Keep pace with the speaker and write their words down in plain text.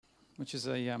which is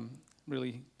a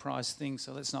really prized thing,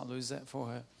 so let's not lose that for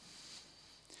her.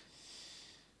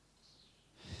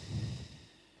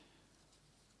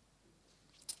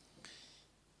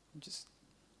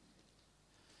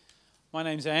 My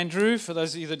name's Andrew, for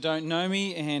those of you that don't know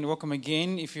me, and welcome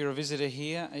again if you're a visitor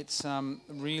here. It's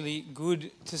really good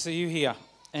to see you here,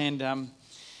 and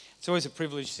it's always a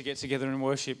privilege to get together and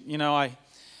worship. You know,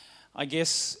 I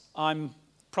guess I'm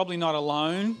probably not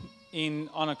alone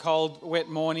on a cold, wet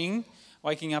morning,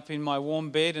 waking up in my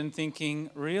warm bed and thinking,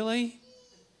 really?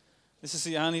 This is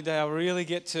the only day I really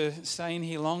get to stay in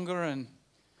here longer? And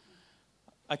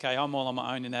okay, I'm all on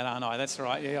my own in that, aren't I? That's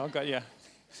right, yeah, I've got you.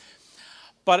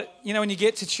 But, you know, when you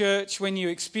get to church, when you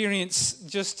experience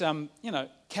just,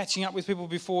 catching up with people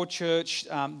before church,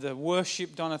 the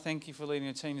worship, Donna, thank you for leading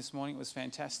a team this morning. It was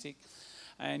fantastic.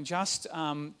 And just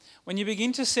when you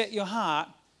begin to set your heart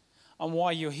on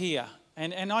why you're here,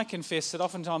 and I confess that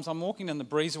oftentimes I'm walking down the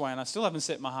breezeway and I still haven't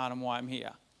set my heart on why I'm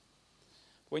here.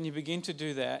 When you begin to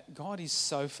do that, God is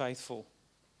so faithful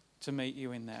to meet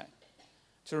you in that,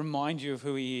 to remind you of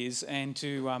who He is, and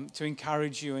to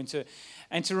encourage you, and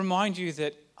to remind you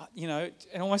that, you know,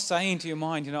 and almost say into your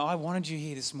mind, you know, I wanted you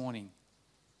here this morning.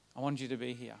 I wanted you to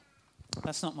be here.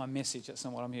 That's not my message. That's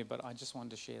not what I'm here, but I just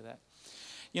wanted to share that.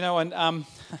 You know, and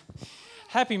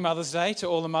happy Mother's Day to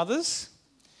all the mothers.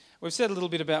 We've said a little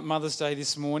bit about Mother's Day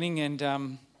this morning,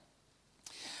 and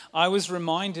I was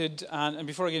reminded, and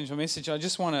before I get into a message, I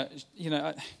just want to, you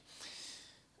know,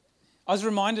 I was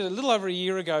reminded a little over a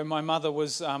year ago, my mother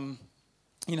was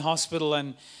in hospital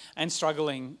and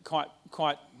struggling quite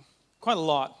a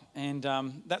lot, and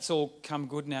that's all come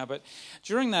good now. But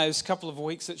during those couple of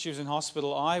weeks that she was in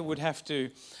hospital, I would have to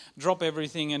drop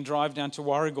everything and drive down to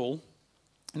Warragul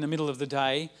in the middle of the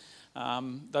day.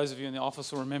 Those of you in the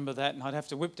office will remember that, and I'd have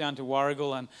to whip down to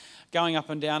Warragul and going up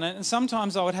and down. And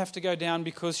sometimes I would have to go down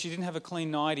because she didn't have a clean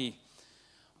nightie,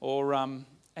 or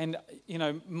and you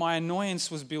know, my annoyance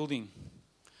was building.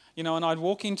 You know, and I'd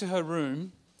walk into her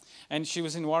room, and she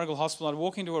was in Warragul Hospital. I'd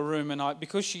walk into her room, and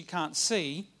because she can't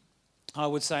see, I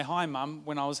would say, "Hi, Mum,"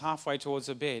 when I was halfway towards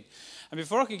her bed. And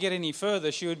before I could get any further,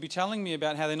 she would be telling me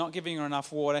about how they're not giving her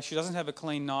enough water. She doesn't have a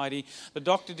clean nightie. The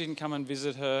doctor didn't come and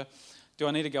visit her. Do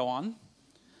I need to go on?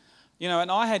 You know, and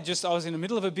I was in the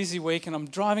middle of a busy week, and I'm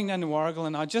driving down to Warragul,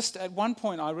 and at one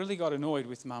point, I really got annoyed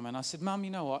with Mum, and I said, "Mum, you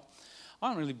know what?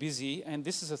 I'm really busy, and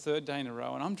this is the third day in a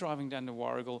row, and I'm driving down to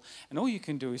Warragul, and all you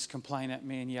can do is complain at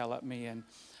me and yell at me and,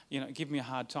 you know, give me a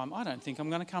hard time. I don't think I'm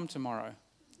going to come tomorrow,"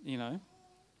 you know.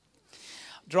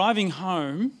 Driving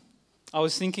home, I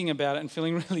was thinking about it and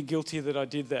feeling really guilty that I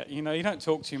did that. You know, you don't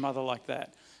talk to your mother like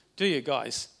that, do you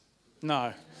guys?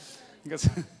 No.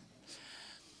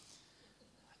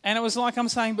 And it was like I'm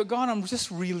saying, but God, I'm just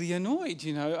really annoyed,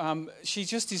 you know. She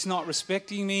just is not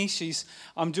respecting me.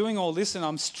 I'm doing all this and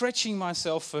I'm stretching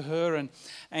myself for her, and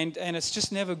it's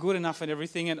just never good enough and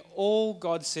everything. And all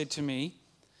God said to me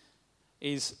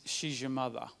is, she's your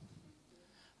mother.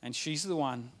 And she's the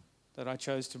one that I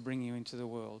chose to bring you into the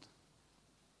world.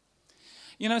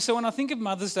 You know, so when I think of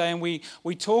Mother's Day, and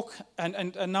we talk,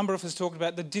 and a number of us talked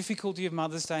about the difficulty of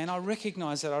Mother's Day, and I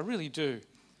recognise that, I really do.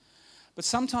 But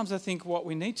sometimes I think what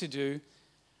we need to do,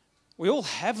 we all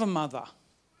have a mother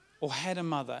or had a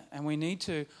mother, and we need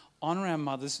to honour our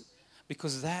mothers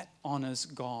because that honours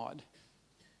God.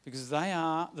 Because they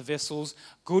are the vessels,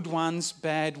 good ones,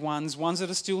 bad ones, ones that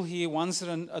are still here, ones that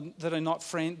are not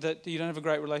that you don't have a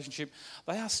great relationship.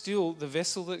 They are still the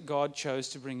vessel that God chose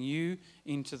to bring you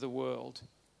into the world.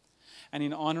 And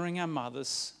in honouring our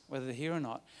mothers, whether they're here or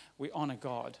not, we honour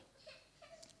God.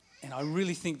 And I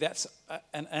really think that's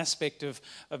an aspect of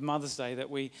Mother's Day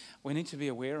that we need to be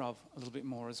aware of a little bit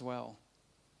more as well.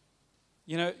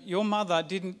 You know, your mother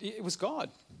it was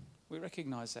God. We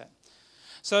recognise that.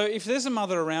 So if there's a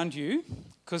mother around you,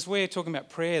 because we're talking about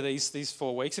prayer these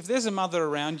 4 weeks, if there's a mother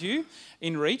around you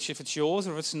in reach, if it's yours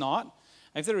or if it's not,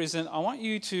 if there isn't, I want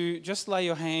you to just lay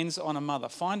your hands on a mother.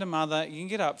 Find a mother. You can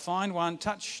get up, find one,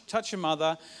 touch a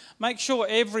mother. Make sure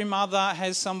every mother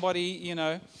has somebody, you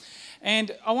know.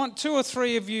 And I want 2 or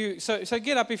 3 of you, so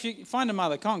get up if you find a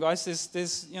mother. Come on, guys,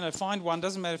 there's you know, find one.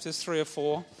 Doesn't matter if there's 3 or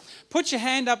 4. Put your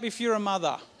hand up if you're a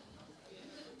mother.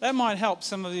 That might help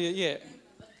some of you, yeah.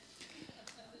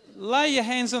 Lay your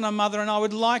hands on a mother, and I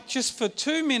would like just for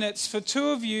 2 minutes for 2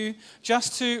 of you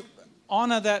just to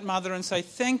honour that mother and say,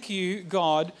 thank you,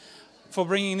 God, for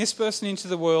bringing this person into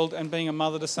the world and being a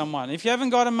mother to someone. If you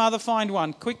haven't got a mother, find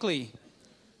one, quickly.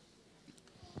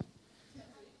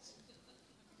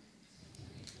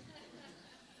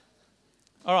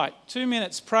 All right, 2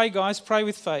 minutes. Pray, guys. Pray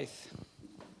with faith.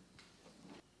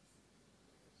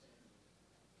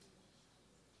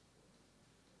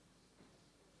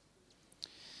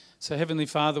 So, Heavenly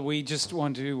Father, we just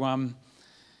want to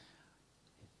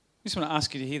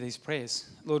ask you to hear these prayers.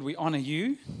 Lord, we honour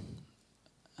you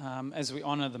as we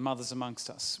honour the mothers amongst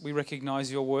us. We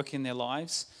recognise your work in their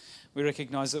lives. We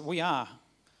recognise that we are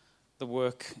the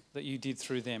work that you did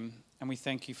through them, and we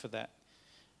thank you for that.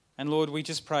 And Lord, we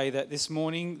just pray that this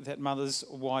morning, that mothers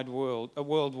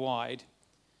worldwide,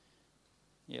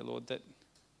 Lord,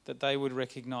 that they would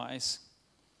recognise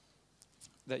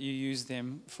that you use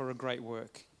them for a great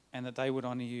work, and that they would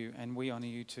honour you, and we honour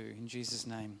you too. In Jesus'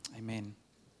 name, amen.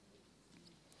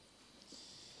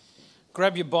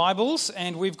 Grab your Bibles,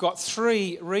 and we've got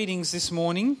 3 readings this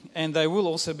morning, and they will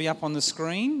also be up on the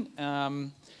screen.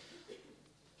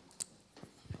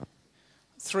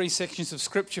 3 sections of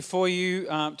Scripture for you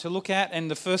to look at, and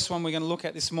the first one we're going to look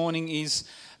at this morning is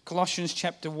Colossians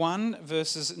chapter 1,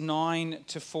 verses 9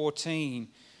 to 14.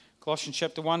 Colossians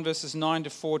chapter 1, verses 9 to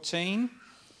 14.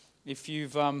 If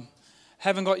you've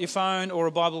haven't got your phone or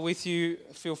a Bible with you,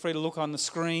 feel free to look on the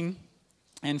screen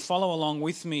and follow along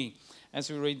with me as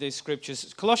we read these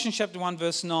scriptures. Colossians chapter 1,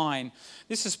 verse 9.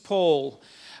 This is Paul.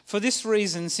 For this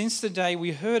reason, since the day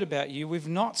we heard about you, we've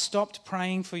not stopped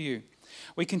praying for you.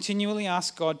 We continually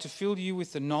ask God to fill you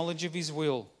with the knowledge of his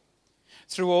will,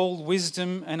 through all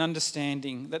wisdom and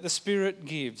understanding that the Spirit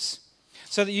gives,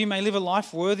 so that you may live a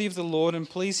life worthy of the Lord and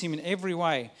please him in every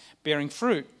way, bearing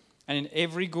fruit in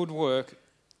every good work,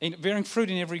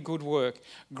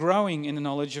 growing in the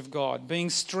knowledge of God, being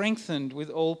strengthened with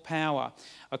all power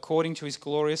according to his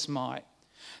glorious might,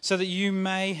 so that you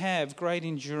may have great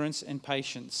endurance and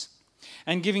patience,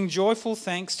 and giving joyful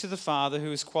thanks to the Father who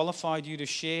has qualified you to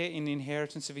share in the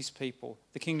inheritance of his people,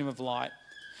 the kingdom of light.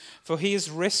 For he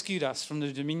has rescued us from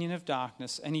the dominion of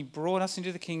darkness, and he brought us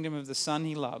into the kingdom of the Son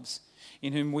he loves,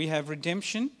 in whom we have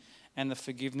redemption and the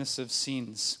forgiveness of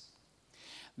sins.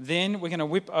 Then we're going to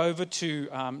whip over to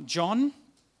John,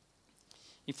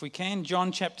 if we can,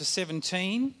 John chapter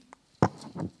 17.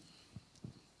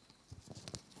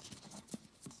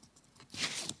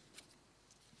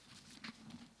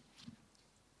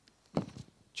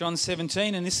 John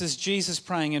 17, and this is Jesus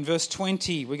praying in verse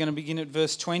 20. We're going to begin at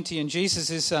verse 20, and Jesus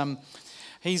is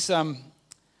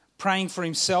praying for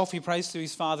himself. He prays to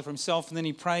his Father for himself, and then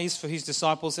he prays for his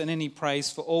disciples, and then he prays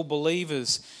for all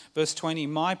believers. Verse 20,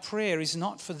 my prayer is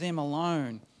not for them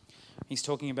alone. He's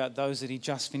talking about those that he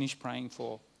just finished praying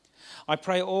for. I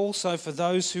pray also for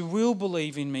those who will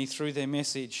believe in me through their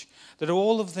message, that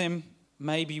all of them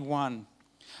may be one.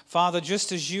 Father,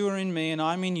 just as you are in me and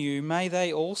I'm in you, may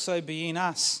they also be in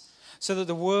us, so that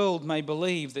the world may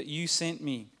believe that you sent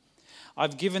me.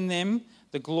 I've given them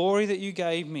the glory that you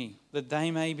gave me, that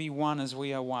they may be one as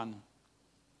we are one.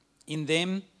 In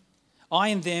them, I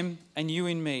in them, and you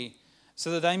in me,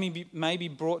 so that they may be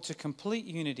brought to complete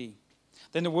unity.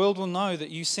 Then the world will know that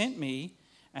you sent me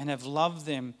and have loved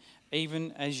them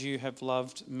even as you have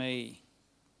loved me.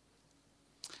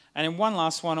 And in one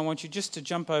last one, I want you just to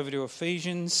jump over to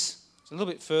Ephesians. It's a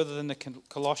little bit further than the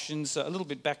Colossians, a little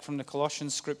bit back from the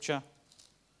Colossians scripture.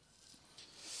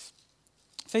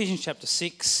 Ephesians chapter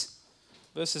 6,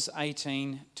 verses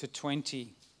 18 to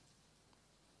 20.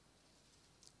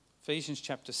 Ephesians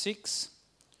chapter 6,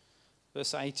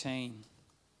 verse 18.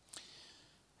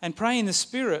 And pray in the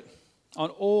Spirit on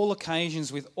all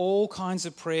occasions with all kinds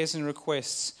of prayers and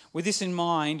requests. With this in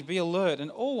mind, be alert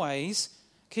and always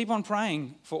keep on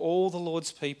praying for all the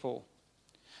Lord's people.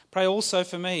 Pray also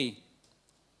for me,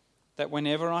 that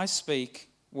whenever I speak,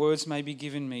 words may be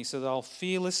given me, so that I'll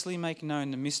fearlessly make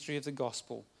known the mystery of the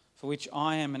gospel, for which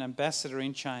I am an ambassador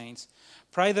in chains.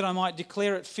 Pray that I might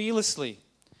declare it fearlessly,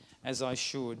 as I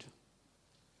should.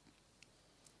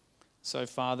 So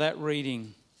far, that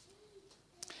reading.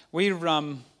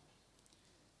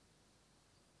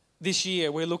 This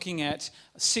year, we're looking at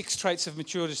 6 traits of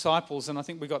mature disciples, and I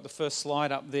think we got the first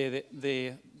slide up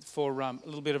there for a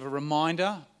little bit of a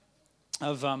reminder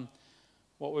of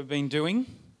what we've been doing.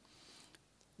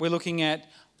 We're looking at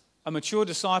a mature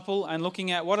disciple and looking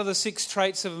at what are the 6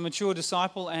 traits of a mature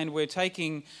disciple, and we're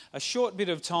taking a short bit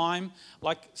of time,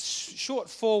 like short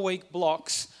 4-week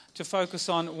blocks, to focus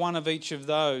on one of each of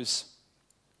those.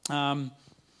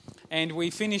 And we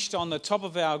finished on the top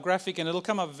of our graphic, and it'll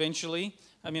come up eventually.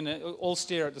 All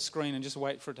stare at the screen and just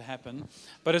wait for it to happen.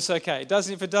 But it's okay.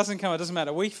 If it doesn't come, it doesn't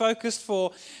matter. We focused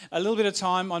for a little bit of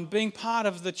time on being part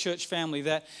of the church family.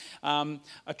 That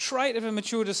a trait of a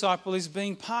mature disciple is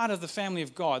being part of the family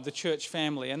of God, the church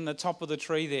family, and the top of the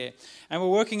tree there. And we're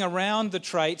working around the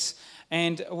traits,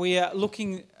 and we are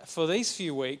looking for a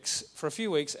few weeks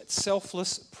at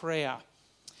selfless prayer.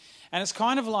 And it's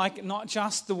kind of like not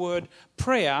just the word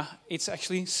prayer, it's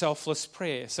actually selfless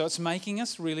prayer. So it's making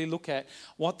us really look at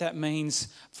what that means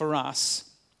for us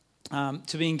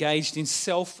to be engaged in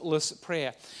selfless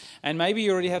prayer. And maybe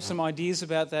you already have some ideas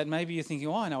about that. Maybe you're thinking,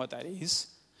 oh, I know what that is.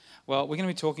 Well, we're going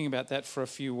to be talking about that for a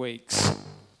few weeks.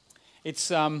 It's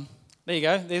there you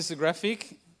go, there's the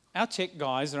graphic. Our tech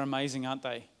guys are amazing, aren't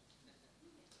they?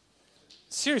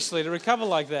 Seriously, to recover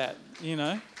like that, you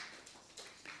know.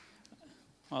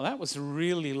 Well, that was a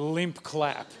really limp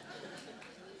clap.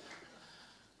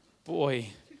 Boy.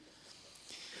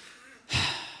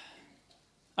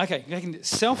 Okay,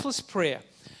 selfless prayer.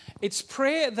 It's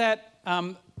prayer that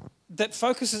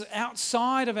focuses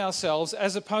outside of ourselves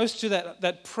as opposed to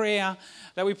that prayer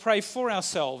that we pray for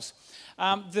ourselves.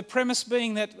 The premise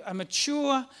being that a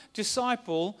mature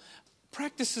disciple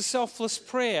practices selfless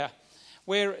prayer.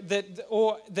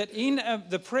 That in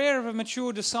the prayer of a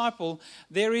mature disciple,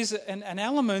 there is an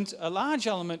element, a large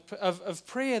element of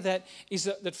prayer that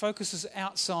focuses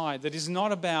outside, that is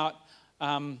not about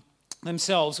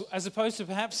themselves, as opposed to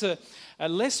perhaps a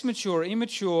less mature,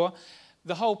 immature.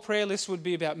 The whole prayer list would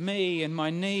be about me and my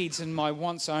needs and my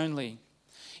wants only.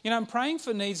 You know, praying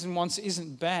for needs and wants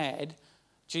isn't bad.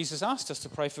 Jesus asked us to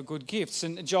pray for good gifts,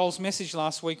 and Joel's message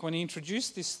last week when he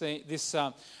introduced this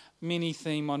mini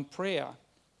theme on prayer.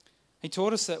 He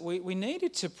taught us that we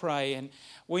needed to pray, and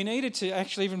we needed to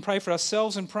actually even pray for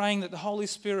ourselves, and praying that the Holy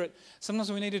Spirit,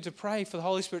 sometimes we needed to pray for the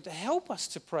Holy Spirit to help us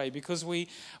to pray, because we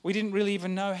didn't really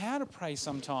even know how to pray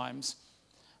sometimes,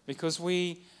 because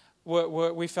we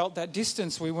felt that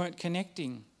distance, we weren't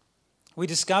connecting. We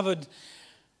discovered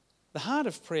the heart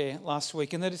of prayer last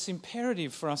week, and that it's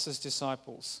imperative for us as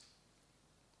disciples.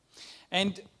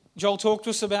 And Joel talked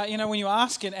to us about, you know, when you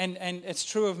ask it, and it's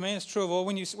true of me, it's true of all,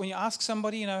 when you ask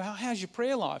somebody, you know, how's your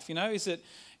prayer life? You know, is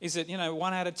it, you know,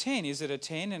 1 out of 10? Is it a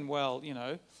 10? And well, you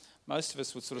know, most of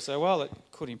us would sort of say, well, it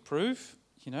could improve,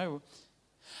 you know.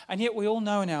 And yet we all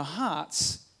know in our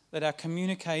hearts that our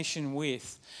communication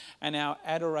with and our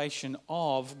adoration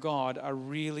of God are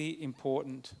really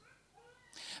important.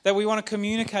 That we want to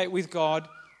communicate with God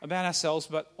about ourselves,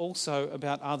 but also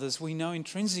about others. We know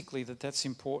intrinsically that that's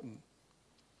important.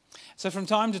 So from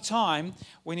time to time,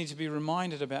 we need to be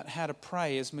reminded about how to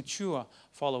pray as mature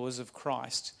followers of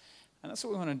Christ. And that's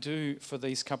what we want to do for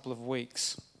these couple of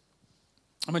weeks.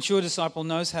 A mature disciple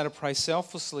knows how to pray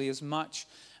selflessly as much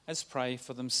as pray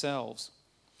for themselves.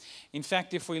 In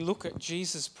fact, if we look at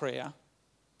Jesus' prayer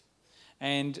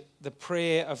and the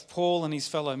prayer of Paul and his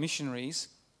fellow missionaries,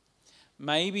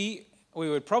 maybe we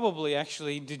would probably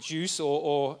actually deduce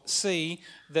or see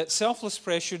that selfless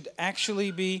prayer should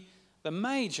actually be the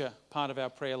major part of our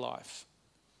prayer life.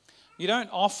 You don't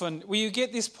often, you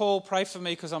get this, Paul, pray for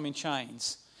me because I'm in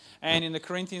chains. And in the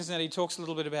Corinthians now he talks a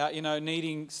little bit about, you know,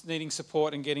 needing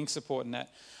support and getting support in that.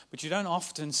 But you don't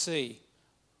often see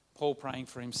Paul praying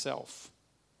for himself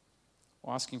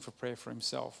or asking for prayer for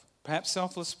himself. Perhaps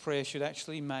selfless prayer should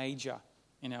actually major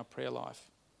in our prayer life.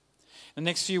 In the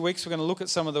next few weeks we're going to look at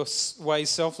some of the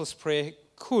ways selfless prayer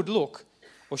could look,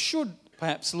 or should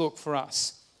perhaps look for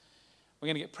us. We're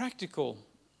going to get practical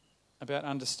about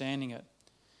understanding it.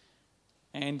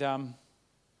 And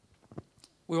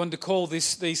we wanted to call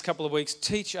these couple of weeks,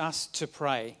 Teach Us to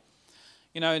Pray.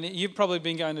 You know, and you've probably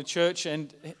been going to church,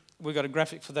 and we've got a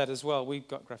graphic for that as well. We've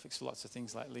got graphics for lots of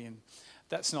things lately, and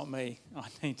that's not me. I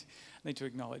need to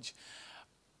acknowledge.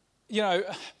 You know,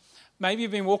 maybe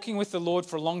you've been walking with the Lord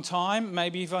for a long time.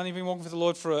 Maybe you've only been walking with the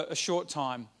Lord for a short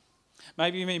time.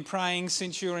 Maybe you've been praying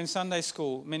since you were in Sunday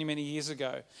school many, many years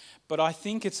ago. But I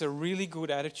think it's a really good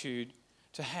attitude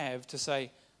to have, to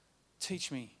say,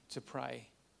 teach me to pray.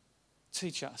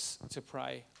 Teach us to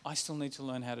pray. I still need to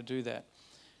learn how to do that.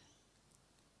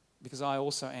 Because I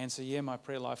also answer, yeah, my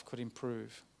prayer life could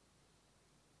improve.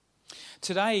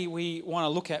 Today we want to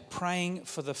look at praying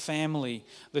for the family,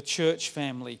 the church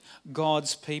family,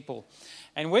 God's people.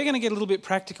 And we're going to get a little bit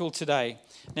practical today.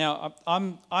 Now,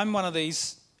 I'm one of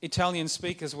these Italian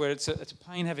speakers where it's a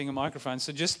pain having a microphone,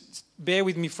 so just bear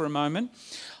with me for a moment.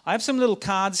 I have some little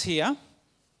cards here,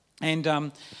 and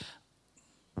you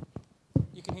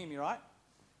can hear me, right?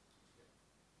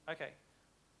 Okay.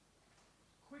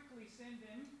 Quickly send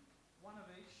them, one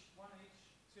each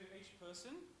to each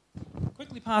person.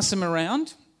 Quickly pass them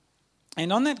around,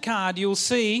 and on that card you'll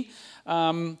see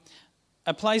a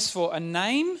place for a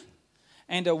name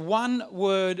and a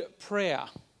one-word prayer.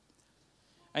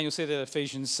 And you'll see the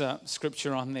Ephesians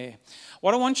scripture on there.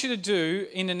 What I want you to do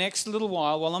in the next little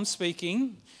while I'm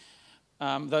speaking,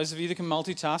 those of you that can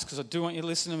multitask, because I do want you to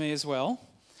listen to me as well,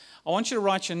 I want you to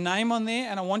write your name on there,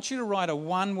 and I want you to write a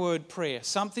one-word prayer,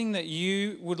 something that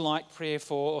you would like prayer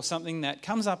for, or something that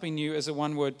comes up in you as a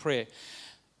one-word prayer.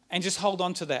 And just hold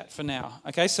on to that for now.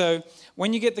 Okay, so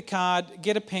when you get the card,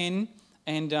 get a pen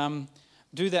and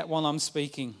do that while I'm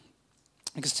speaking.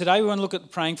 Because today we want to look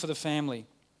at praying for the family.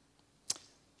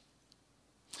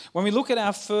 When we look at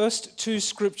our first two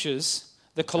scriptures,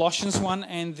 the Colossians one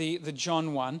and the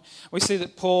John one, we see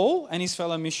that Paul and his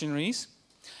fellow missionaries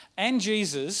and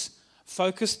Jesus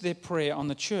focused their prayer on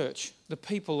the church, the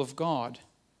people of God.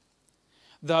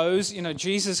 Those,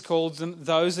 Jesus called them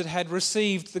those that had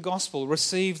received the gospel,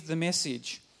 received the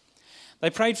message. They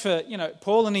prayed for,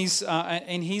 Paul and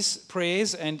his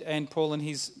prayers and Paul and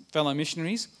his fellow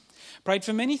missionaries prayed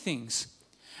for many things.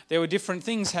 There were different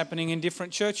things happening in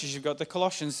different churches. You've got the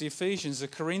Colossians, the Ephesians, the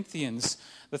Corinthians,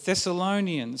 the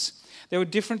Thessalonians. There were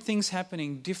different things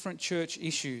happening, different church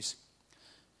issues.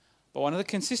 But one of the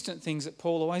consistent things that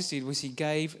Paul always did was he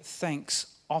gave thanks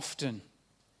often.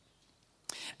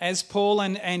 As Paul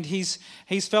and his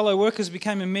fellow workers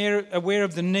became aware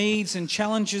of the needs and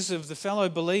challenges of the fellow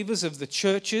believers of the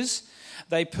churches,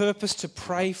 they purposed to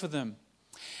pray for them.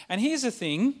 And here's the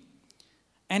thing,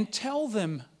 and tell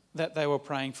them that they were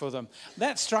praying for them.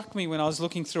 That struck me when I was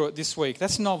looking through it this week.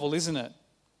 That's novel, isn't it?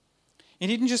 He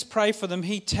didn't just pray for them,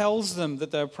 he tells them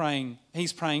that they're praying.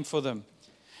 He's praying for them.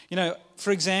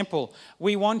 For example,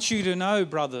 we want you to know,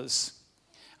 brothers.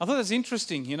 I thought that's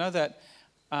interesting,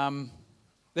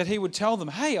 that he would tell them,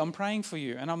 hey, I'm praying for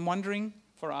you. And I'm wondering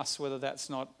for us whether that's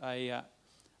not a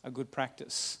good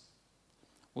practice.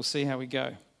 We'll see how we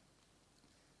go.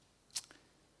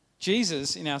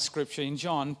 Jesus, in our scripture, in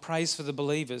John, prays for the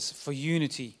believers for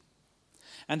unity.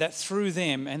 And that through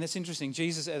them, and that's interesting,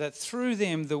 that through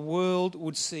them the world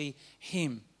would see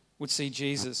him, would see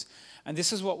Jesus. And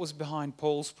this is what was behind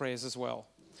Paul's prayers as well.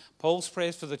 Paul's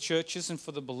prayers for the churches and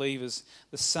for the believers,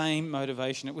 the same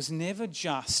motivation. It was never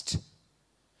just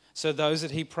so those that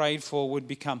he prayed for would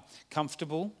become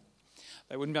comfortable.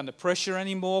 They wouldn't be under pressure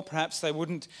anymore. Perhaps they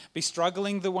wouldn't be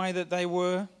struggling the way that they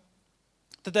were.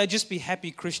 That they'd just be happy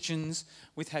Christians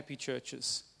with happy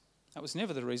churches. That was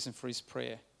never the reason for his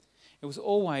prayer. It was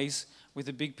always with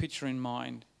a big picture in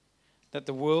mind. That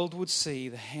the world would see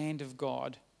the hand of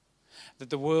God.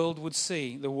 That the world would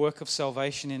see the work of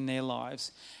salvation in their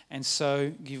lives. And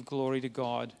so give glory to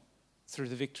God through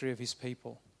the victory of his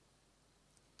people.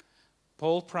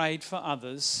 Paul prayed for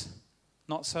others,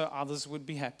 not so others would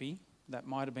be happy. That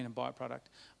might have been a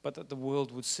byproduct. But that the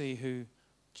world would see who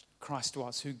Christ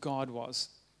was, who God was,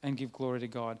 and give glory to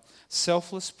God.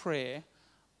 Selfless prayer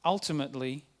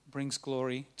ultimately brings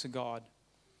glory to God.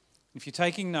 If you're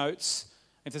taking notes,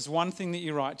 if there's one thing that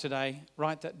you write today,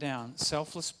 write that down.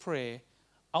 Selfless prayer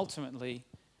ultimately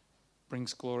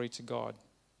brings glory to God.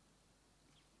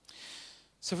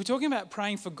 So if we're talking about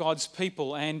praying for God's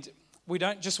people, and we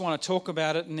don't just want to talk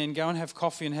about it and then go and have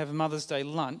coffee and have a Mother's Day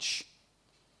lunch,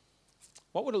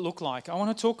 what would it look like? I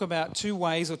want to talk about two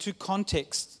ways or two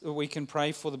contexts that we can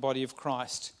pray for the body of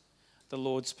Christ, the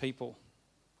Lord's people.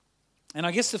 And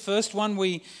I guess the first one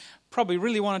we probably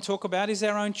really want to talk about is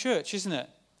our own church, isn't it?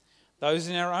 Those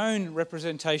in our own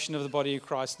representation of the body of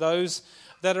Christ, those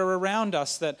that are around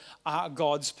us that are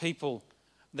God's people,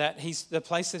 that the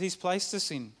place that he's placed us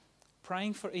in,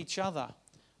 praying for each other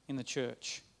in the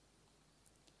church.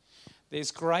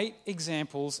 There's great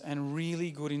examples and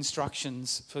really good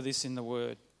instructions for this in the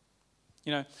Word.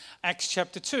 Acts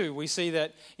chapter 2, we see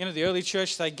that, the early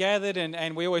church, they gathered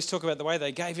and we always talk about the way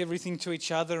they gave everything to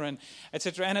each other and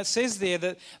etc. And it says there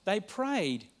that they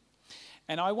prayed.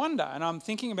 And I wonder, and I'm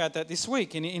thinking about that this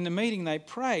week, in the meeting they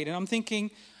prayed. And I'm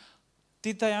thinking,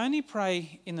 did they only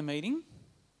pray in the meeting?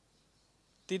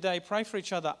 Did they pray for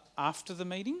each other after the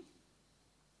meeting?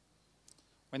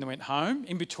 When they went home,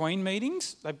 in between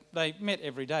meetings? They met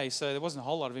every day, so there wasn't a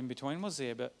whole lot of in between, was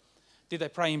there? But did they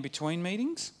pray in between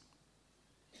meetings?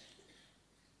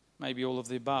 Maybe all of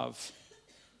the above.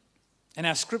 And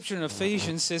our scripture in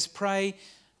Ephesians says, pray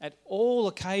at all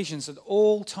occasions, at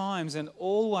all times, and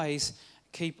always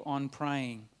keep on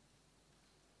praying.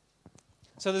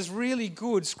 So there's really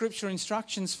good scripture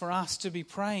instructions for us to be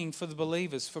praying for the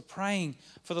believers, for praying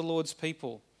for the Lord's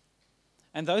people.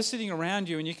 And those sitting around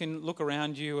you, and you can look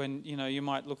around you and, you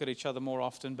might look at each other more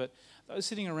often, but those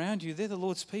sitting around you, they're the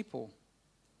Lord's people.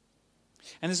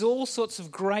 And there's all sorts of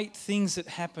great things that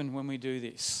happen when we do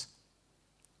this.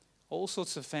 All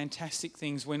sorts of fantastic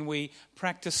things when we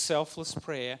practice selfless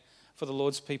prayer for the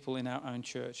Lord's people in our own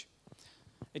church.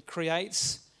 It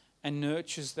creates and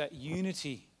nurtures that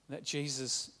unity that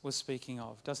Jesus was speaking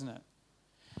of, doesn't it?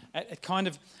 It kind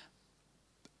of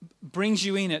brings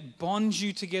you in. It bonds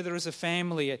you together as a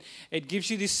family. It gives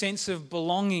you this sense of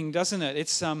belonging, doesn't it?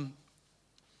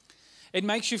 It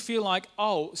makes you feel like,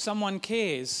 oh, someone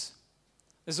cares.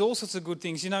 There's all sorts of good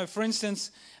things. You know, for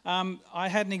instance, I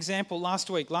had an example last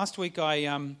week. Last week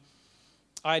I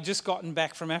had just gotten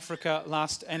back from Africa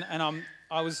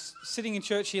I was sitting in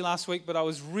church here last week, but I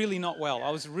was really not well.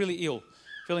 I was really ill,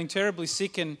 feeling terribly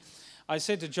sick. And I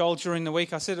said to Joel during the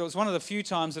week, I said it was one of the few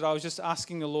times that I was just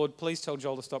asking the Lord, please tell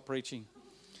Joel to stop preaching.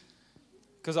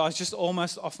 Because I was just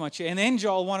almost off my chair. And then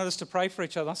Joel wanted us to pray for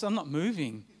each other. I said, I'm not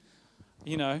moving,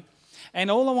 you know.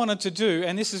 And all I wanted to do,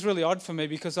 and this is really odd for me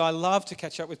because I love to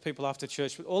catch up with people after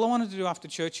church, but all I wanted to do after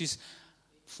church is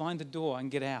find the door and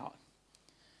get out.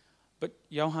 But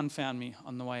Johan found me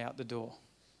on the way out the door.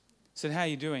 Said, how are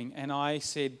you doing? And I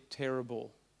said,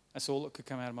 terrible. That's all that could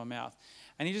come out of my mouth.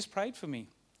 And he just prayed for me.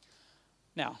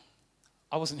 Now,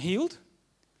 I wasn't healed.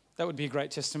 That would be a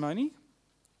great testimony.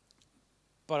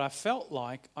 But I felt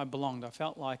like I belonged. I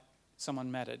felt like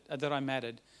someone mattered, that I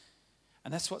mattered.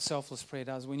 And that's what selfless prayer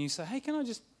does. When you say, hey, can I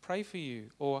just pray for you?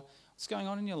 Or what's going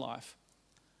on in your life?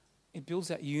 It builds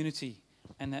that unity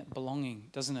and that belonging,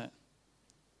 doesn't it?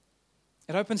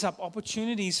 It opens up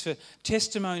opportunities for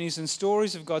testimonies and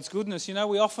stories of God's goodness. You know,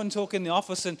 we often talk in the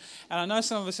office, and I know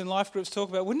some of us in life groups talk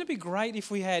about, wouldn't it be great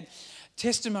if we had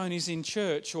testimonies in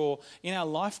church or in our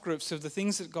life groups of the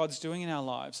things that God's doing in our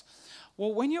lives?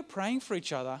 Well, when you're praying for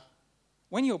each other,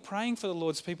 when you're praying for the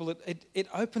Lord's people, it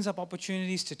opens up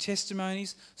opportunities to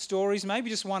testimonies, stories, maybe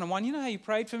just one-on-one. You know how you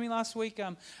prayed for me last week?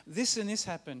 This and this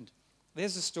happened.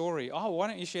 There's a story. Oh, why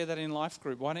don't you share that in life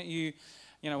group? Why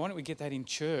don't we get that in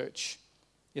church?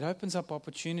 It opens up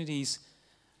opportunities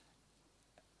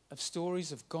of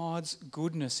stories of God's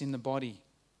goodness in the body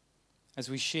as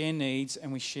we share needs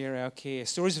and we share our care.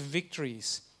 Stories of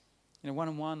victories,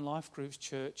 one-on-one, life groups,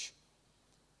 church.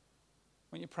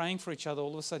 When you're praying for each other,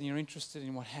 all of a sudden you're interested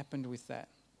in what happened with that.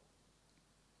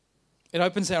 It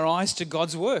opens our eyes to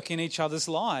God's work in each other's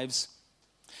lives,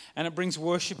 and it brings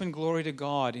worship and glory to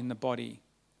God in the body.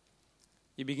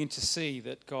 You begin to see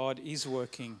that God is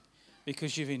working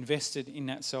because you've invested in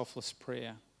that selfless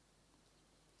prayer.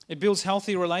 It builds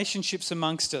healthy relationships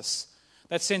amongst us,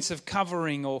 that sense of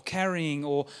covering or carrying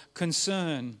or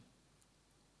concern.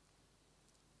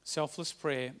 Selfless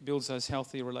prayer builds those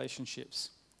healthy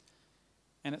relationships.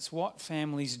 And it's what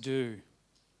families do.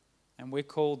 And we're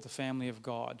called the family of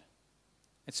God.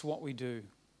 It's what we do.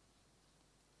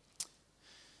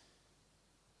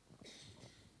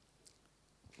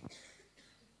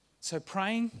 So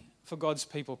praying for God's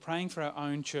people, praying for our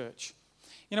own church.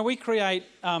 We create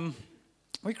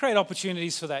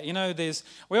opportunities for that.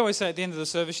 We always say at the end of the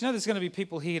service, there's going to be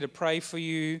people here to pray for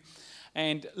you.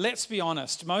 And let's be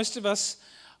honest, most of us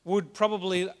would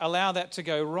probably allow that to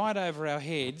go right over our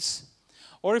heads.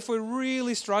 Or if we're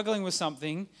really struggling with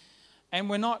something and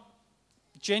we're not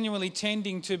genuinely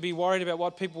tending to be worried about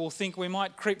what people will think, we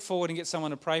might creep forward and get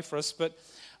someone to pray for us. But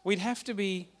we'd have to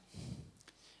be,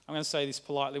 I'm going to say this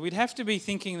politely, we'd have to be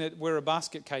thinking that we're a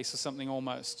basket case or something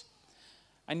almost.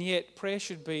 And yet prayer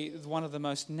should be one of the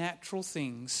most natural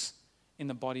things in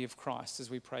the body of Christ as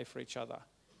we pray for each other.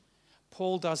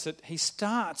 Paul does it. He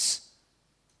starts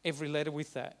every letter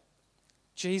with that.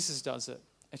 Jesus does it.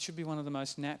 It should be one of the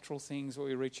most natural things where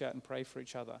we reach out and pray for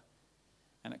each other.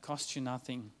 And it costs you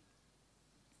nothing.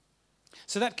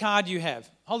 So that card you have,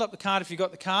 hold up the card if you've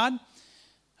got the card.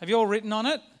 Have you all written on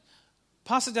it?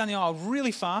 Pass it down the aisle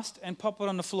really fast and pop it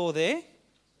on the floor there.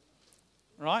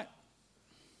 Right?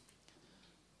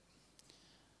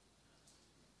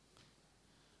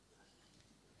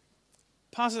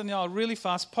 Pass it down the aisle really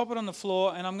fast, pop it on the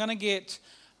floor, and I'm going to get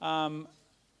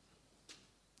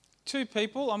two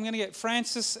people. I'm going to get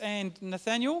Francis and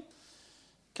Nathaniel.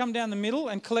 Come down the middle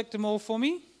and collect them all for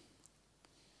me.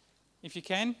 If you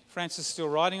can. Francis is still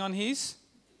writing on his.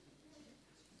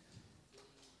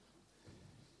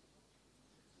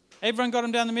 Everyone got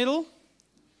them down the middle?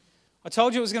 I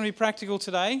told you it was going to be practical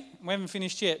today. We haven't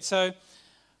finished yet. So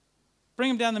bring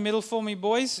them down the middle for me,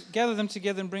 boys. Gather them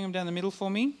together and bring them down the middle for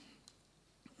me.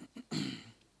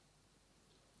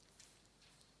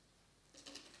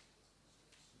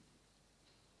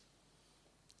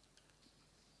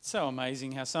 So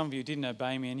amazing how some of you didn't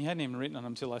obey me and you hadn't even written on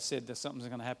them until I said that something's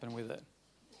going to happen with it.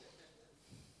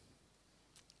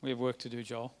 We have work to do,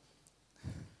 Joel.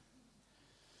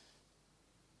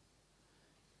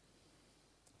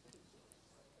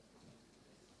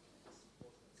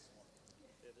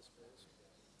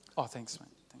 Oh, thanks, mate.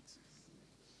 Thanks.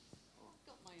 I've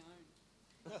got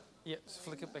my own. Yeah, just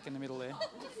flick it back in the middle there.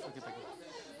 Flick it back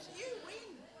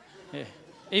in. Yeah.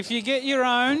 If you get your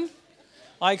own,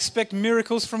 I expect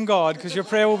miracles from God because your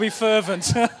prayer will be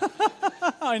fervent.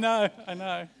 I know.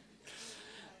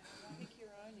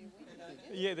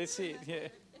 Yeah, that's it, yeah.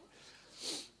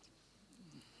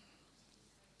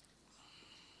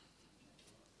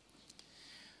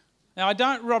 Now,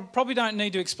 probably don't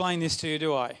need to explain this to you,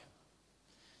 do I?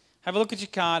 Have a look at your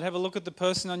card, have a look at the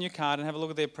person on your card, and have a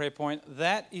look at their prayer point.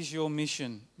 That is your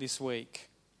mission this week.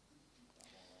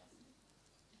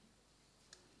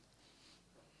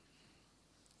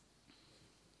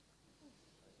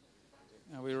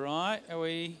 Are we right?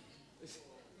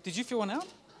 Did you fill one out?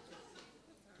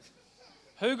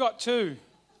 Who got two?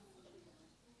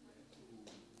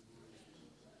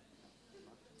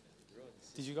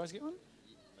 Did you guys get one?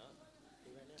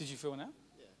 Did you fill one out?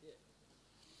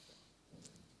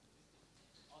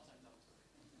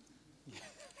 Yeah.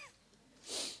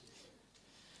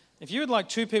 If you would like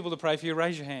two people to pray for you,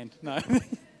 raise your hand. No.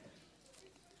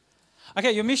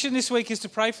 Okay, your mission this week is to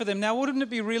pray for them. Now, wouldn't it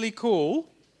be really cool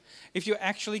if you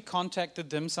actually contacted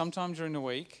them sometime during the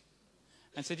week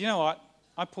and said, you know what,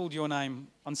 I pulled your name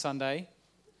on Sunday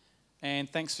and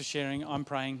thanks for sharing, I'm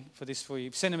praying for this for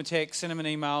you. Send them a text, send them an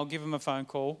email, give them a phone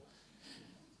call.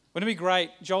 Wouldn't it be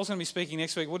great, Joel's going to be speaking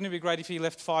next week, wouldn't it be great if he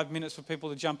left 5 minutes for people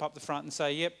to jump up the front and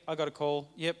say, yep, I got a call,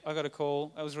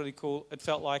 that was really cool, it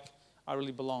felt like I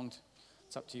really belonged.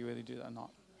 It's up to you whether you do that or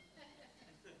not.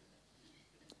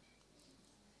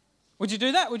 Would you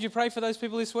do that? Would you pray for those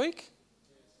people this week?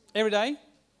 Every day?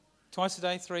 Twice a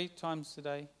day? 3 times a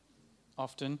day?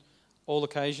 Often? All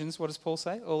occasions? What does Paul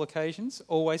say? All occasions?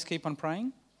 Always keep on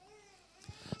praying?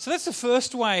 So that's the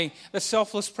first way that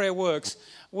selfless prayer works.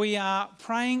 We are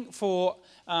praying for,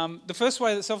 the first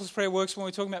way that selfless prayer works when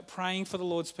we're talking about praying for the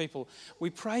Lord's people. We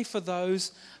pray for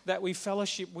those that we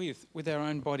fellowship with our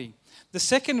own body. The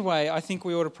second way I think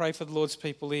we ought to pray for the Lord's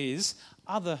people is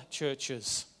other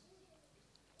churches,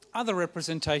 other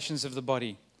representations of the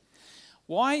body.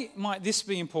 Why might this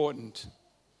be important?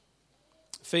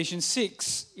 Ephesians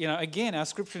 6, again, our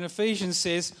scripture in Ephesians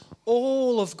says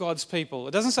all of God's people.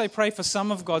 It doesn't say pray for some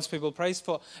of God's people.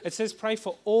 It says pray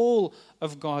for all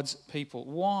of God's people.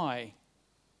 Why?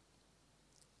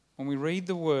 When we read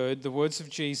the words of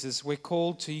Jesus, we're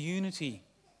called to unity.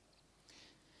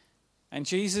 And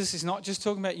Jesus is not just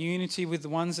talking about unity with the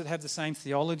ones that have the same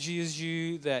theology as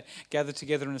you, that gather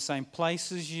together in the same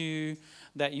place as you,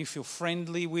 that you feel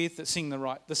friendly with, that sing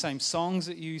the same songs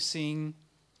that you sing.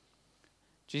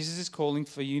 Jesus is calling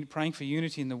for praying for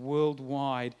unity in the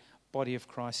worldwide body of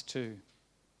Christ too.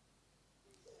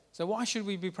 So why should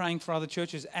we be praying for other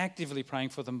churches, actively praying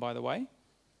for them, by the way?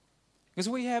 Because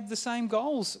we have the same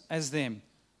goals as them,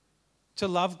 to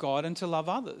love God and to love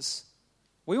others.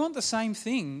 We want the same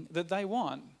thing that they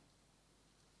want,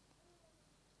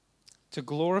 to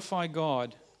glorify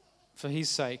God for His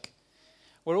sake.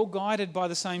 We're all guided by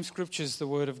the same scriptures, the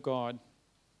Word of God.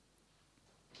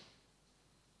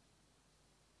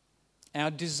 Our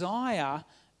desire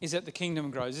is that the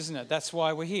kingdom grows, isn't it? That's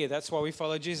why we're here. That's why we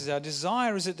follow Jesus. Our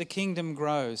desire is that the kingdom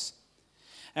grows.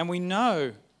 And we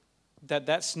know that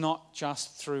that's not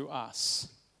just through us.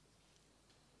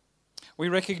 We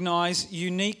recognize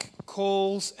unique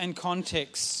calls and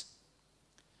contexts.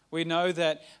 We know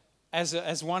that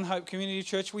as One Hope Community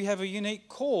Church, we have a unique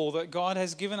call, that God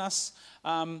has given us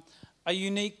a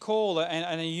unique call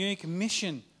and a unique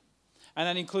mission. And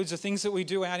that includes the things that we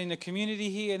do out in the community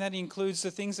here, and that includes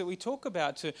the things that we talk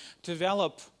about to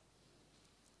develop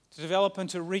and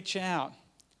to reach out.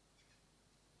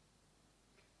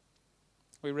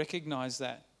 We recognize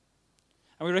that.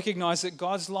 And we recognize that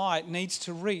God's light needs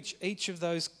to reach each of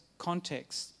those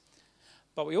contexts.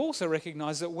 But we also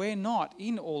recognize that we're not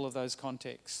in all of those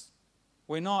contexts.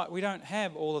 We don't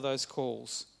have all of those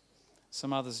calls.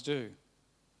 Some others do.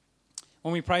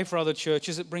 When we pray for other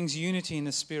churches, it brings unity in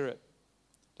the Spirit,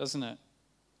 doesn't it?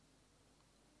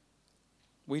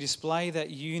 We display that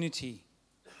unity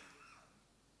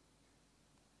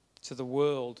to the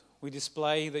world. We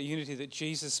display the unity that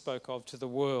Jesus spoke of to the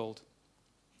world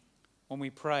when we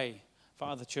pray for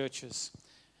other churches.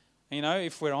 And,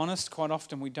 if we're honest, quite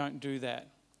often we don't do that.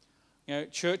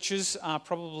 Churches are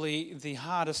probably the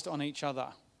hardest on each other.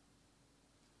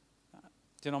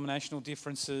 Denominational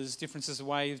differences, different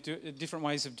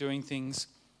ways of doing things.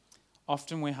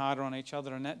 Often we're harder on each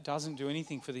other, and that doesn't do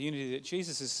anything for the unity that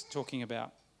Jesus is talking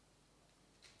about.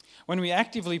 When we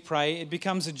actively pray, it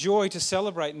becomes a joy to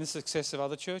celebrate in the success of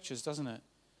other churches, doesn't it?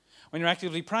 When you're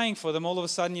actively praying for them, all of a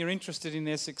sudden you're interested in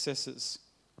their successes.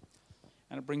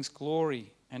 And it brings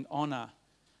glory and honour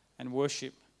and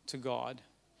worship to God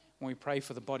when we pray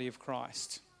for the body of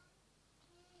Christ.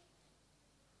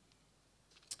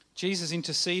 Jesus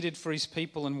interceded for his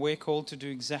people, and we're called to do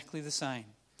exactly the same.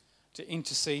 To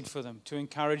intercede for them, to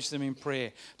encourage them in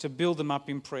prayer, to build them up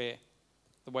in prayer,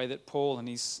 the way that Paul and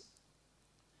his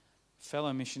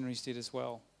fellow missionaries did as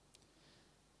well.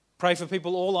 Pray for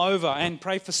people all over, and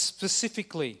pray for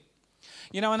specifically.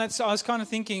 And I was kind of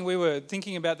thinking, we were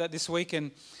thinking about that this week, and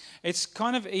it's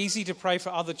kind of easy to pray for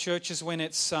other churches when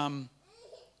it's, say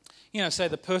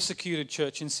the persecuted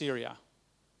church in Syria,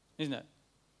 isn't it?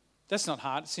 That's not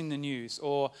hard, it's in the news.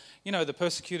 Or, the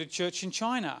persecuted church in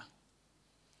China.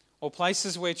 Or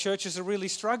places where churches are really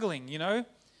struggling,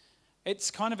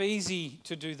 It's kind of easy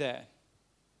to do that.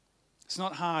 It's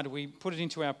not hard. We put it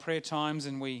into our prayer times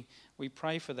and we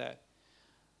pray for that.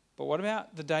 But what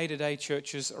about the day-to-day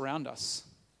churches around us?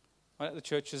 What about the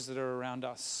churches that are around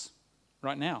us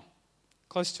right now,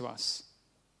 close to us?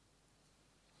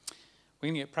 We're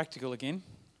going to get practical again.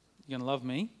 You're going to love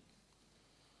me.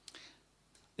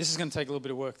 This is going to take a little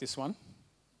bit of work, this one.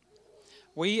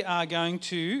 We are going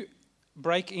to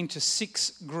break into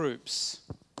 6 groups.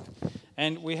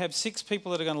 And we have 6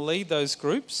 people that are going to lead those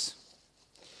groups.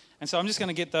 And so I'm just going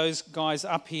to get those guys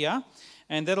up here.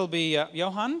 And that'll be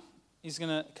Johan. He's going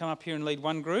to come up here and lead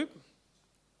one group.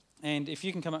 And if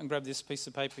you can come up and grab this piece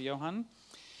of paper, Johan.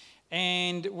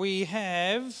 And we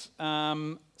have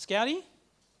Scouty.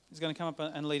 He's going to come up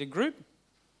and lead a group.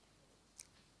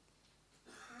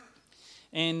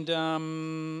 And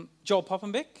Joel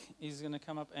Poppenbeck is going to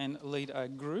come up and lead a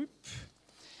group.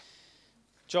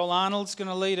 Joel Arnold's going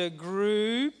to lead a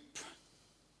group.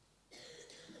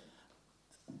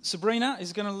 Sabrina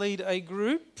is going to lead a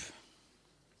group.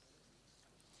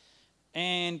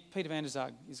 And Peter van der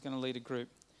Zag is going to lead a group.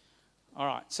 All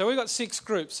right, so we've got 6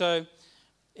 groups. So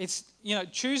it's,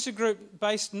 choose a group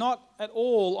based not at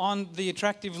all on the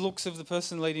attractive looks of the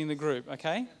person leading the group,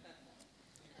 okay?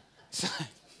 So,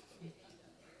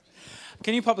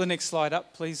 can you pop the next slide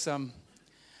up, please?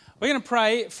 We're going to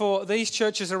pray for these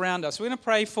churches around us. We're going to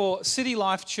pray for City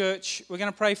Life Church. We're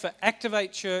going to pray for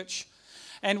Activate Church.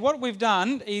 And what we've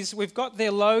done is we've got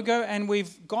their logo and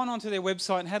we've gone onto their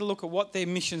website and had a look at what their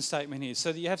mission statement is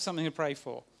so that you have something to pray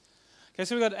for. Okay,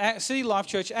 so we've got City Life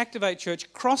Church, Activate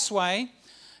Church, Crossway,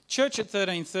 Church at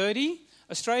 1330,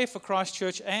 Australia for Christ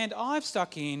Church, and I've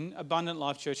stuck in Abundant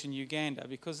Life Church in Uganda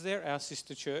because they're our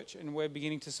sister church and we're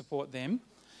beginning to support them.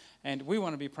 And we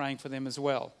want to be praying for them as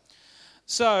well.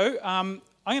 So I'm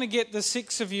going to get the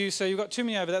 6 of you. So you've got too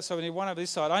many over that side. We need one over this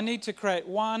side. I need to create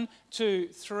 1, 2,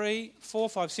 3, 4,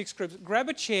 5, 6 groups. Grab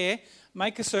a chair,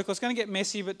 make a circle. It's going to get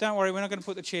messy, but don't worry. We're not going to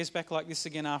put the chairs back like this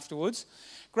again afterwards.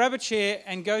 Grab a chair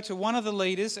and go to one of the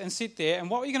leaders and sit there. And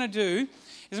what we're going to do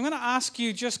is I'm going to ask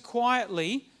you just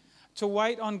quietly to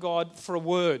wait on God for a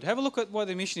word. Have a look at what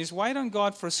the mission is. Wait on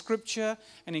God for a scripture,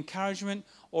 an encouragement,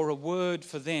 or a word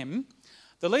for them.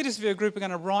 The leaders of your group are going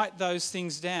to write those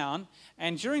things down,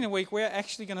 and during the week we're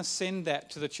actually going to send that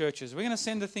to the churches. We're going to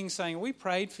send the thing saying, we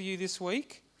prayed for you this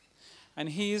week, and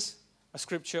here's a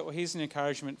scripture or here's an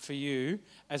encouragement for you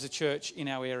as a church in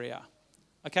our area.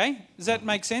 Okay? Does that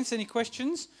make sense? Any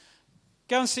questions?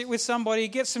 Go and sit with somebody,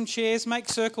 get some chairs, make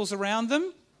circles around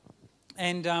them,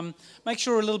 and make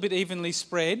sure we're a little bit evenly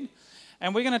spread.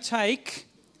 And we're going to take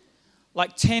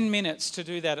like 10 minutes to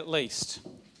do that at least.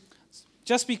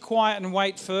 Just be quiet and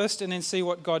wait first and then see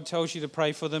what God tells you to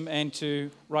pray for them and to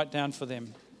write down for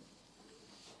them.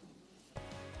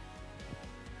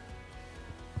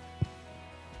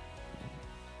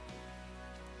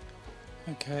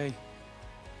 Okay.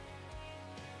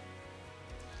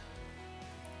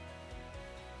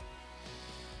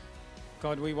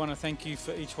 God, we want to thank you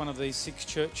for each one of these 6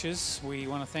 churches. We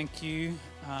want to thank you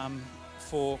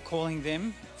for calling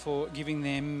them, for giving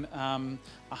them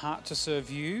a heart to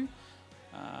serve you.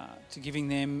 To giving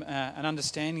them an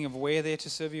understanding of where they're to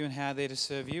serve you and how they're to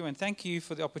serve you. And thank you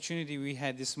for the opportunity we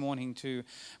had this morning to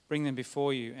bring them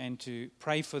before you and to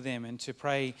pray for them and to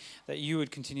pray that you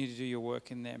would continue to do your work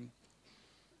in them.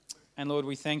 And Lord,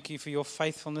 we thank you for your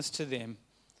faithfulness to them.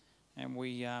 And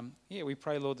we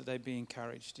pray, Lord, that they be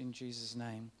encouraged in Jesus'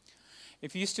 name.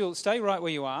 If you still stay right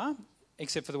where you are,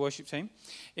 except for the worship team,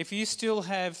 if you still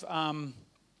have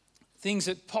things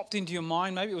that popped into your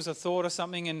mind, maybe it was a thought or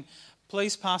something, and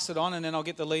please pass it on, and then I'll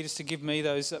get the leaders to give me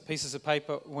those pieces of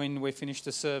paper when we're finished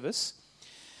the service.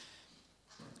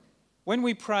 When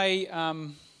we pray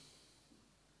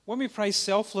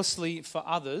selflessly for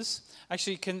others,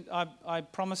 actually, I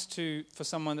promised for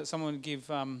someone would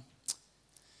give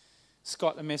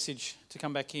Scott a message to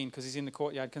come back in because he's in the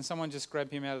courtyard. Can someone just grab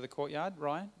him out of the courtyard,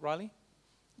 Riley?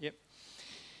 Yep.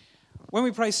 When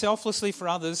we pray selflessly for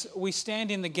others, we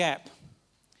stand in the gap.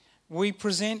 we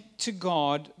present to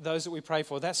God those that we pray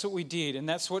for. That's what we did. And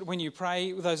that's what, when you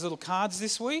pray with those little cards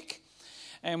this week,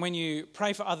 and when you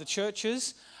pray for other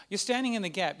churches, you're standing in the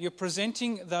gap. You're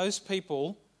presenting those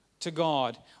people to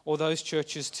God, or those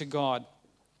churches to God.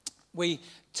 We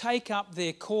take up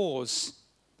their cause,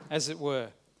 as it were.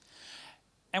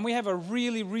 And we have a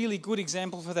really, really good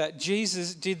example for that.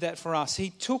 Jesus did that for us.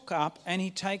 He took up and he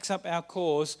takes up our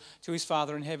cause to his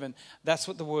Father in heaven. That's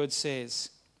what the word says.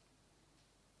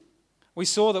 We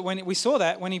saw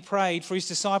that when he prayed for his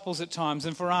disciples at times,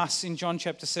 and for us in John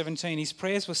chapter 17. His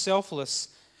prayers were selfless.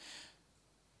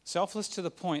 Selfless to the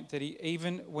point that he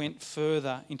even went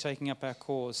further in taking up our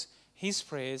cause. His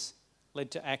prayers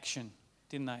led to action,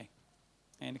 didn't they?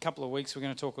 And a couple of weeks we're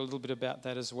going to talk a little bit about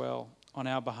that as well on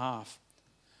our behalf.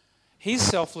 His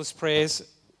selfless prayers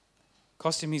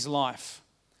cost him his life,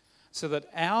 so that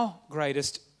our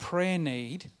greatest prayer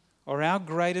need, or our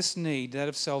greatest need, that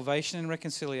of salvation and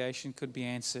reconciliation, could be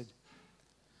answered.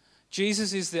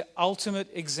 Jesus is the ultimate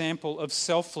example of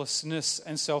selflessness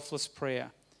and selfless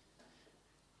prayer.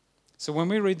 So when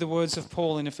we read the words of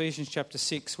Paul in Ephesians chapter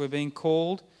 6, we're being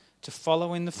called to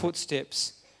follow in the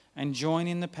footsteps and join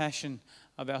in the passion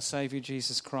of our Saviour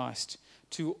Jesus Christ,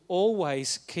 to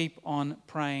always keep on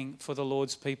praying for the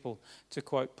Lord's people, to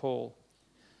quote Paul.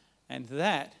 And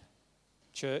that,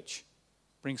 church,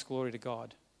 brings glory to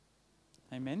God.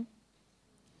 Amen.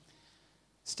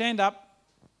 Stand up,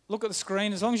 look at the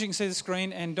screen, as long as you can see the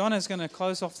screen, and Donna's going to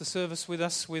close off the service with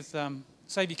us with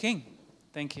Saviour King.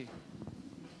 Thank you.